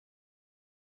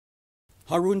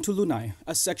Harun Tulunay,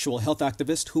 a sexual health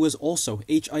activist who is also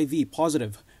HIV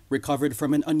positive, recovered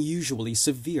from an unusually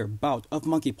severe bout of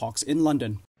monkeypox in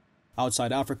London.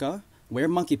 Outside Africa, where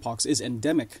monkeypox is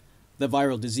endemic, the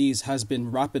viral disease has been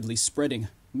rapidly spreading,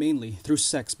 mainly through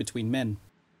sex between men.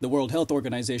 The World Health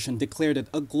Organization declared it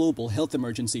a global health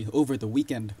emergency over the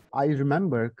weekend. I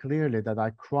remember clearly that I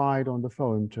cried on the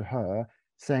phone to her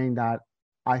saying that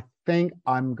I think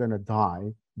I'm going to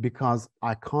die because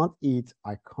I can't eat,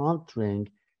 I can't drink,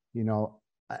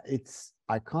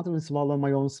 I can't even swallow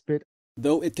my own spit.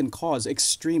 Though it can cause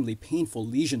extremely painful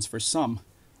lesions for some,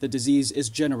 the disease is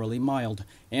generally mild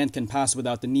and can pass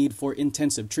without the need for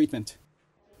intensive treatment.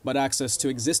 But access to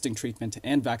existing treatment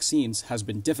and vaccines has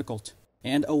been difficult,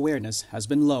 and awareness has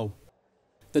been low.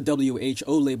 The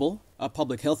WHO label, a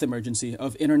public health emergency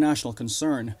of international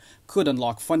concern, could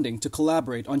unlock funding to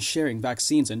collaborate on sharing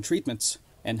vaccines and treatments,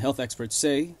 and health experts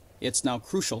say it's now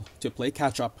crucial to play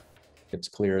catch-up. It's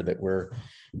clear that we're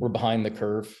behind the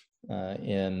curve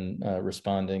in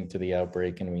responding to the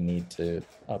outbreak, and we need to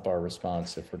up our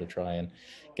response if we're to try and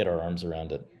get our arms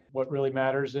around it. What really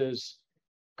matters is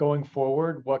going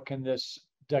forward, what can this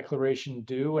declaration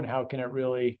do and how can it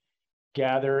really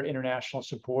gather international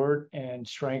support and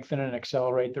strengthen and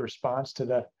accelerate the response to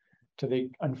the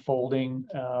unfolding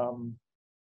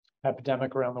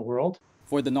epidemic around the world.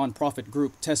 For the nonprofit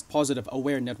group Test Positive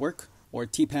Aware Network, or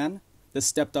TPAN, the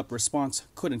stepped-up response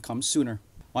couldn't come sooner.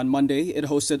 On Monday, it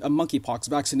hosted a monkeypox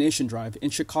vaccination drive in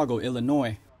Chicago,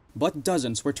 Illinois. But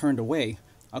dozens were turned away,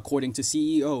 according to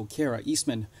CEO Kara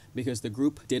Eastman, because the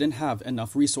group didn't have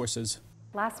enough resources.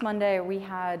 Last Monday, we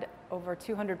had over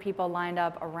 200 people lined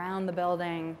up around the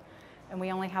building, and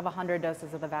we only have 100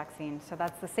 doses of the vaccine. So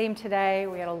that's the same today.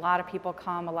 We had a lot of people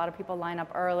come, a lot of people line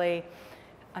up early.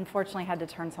 Unfortunately, had to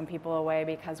turn some people away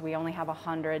because we only have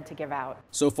 100 to give out.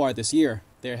 So far this year,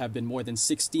 there have been more than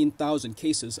 16,000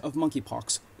 cases of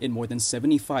monkeypox in more than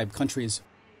 75 countries.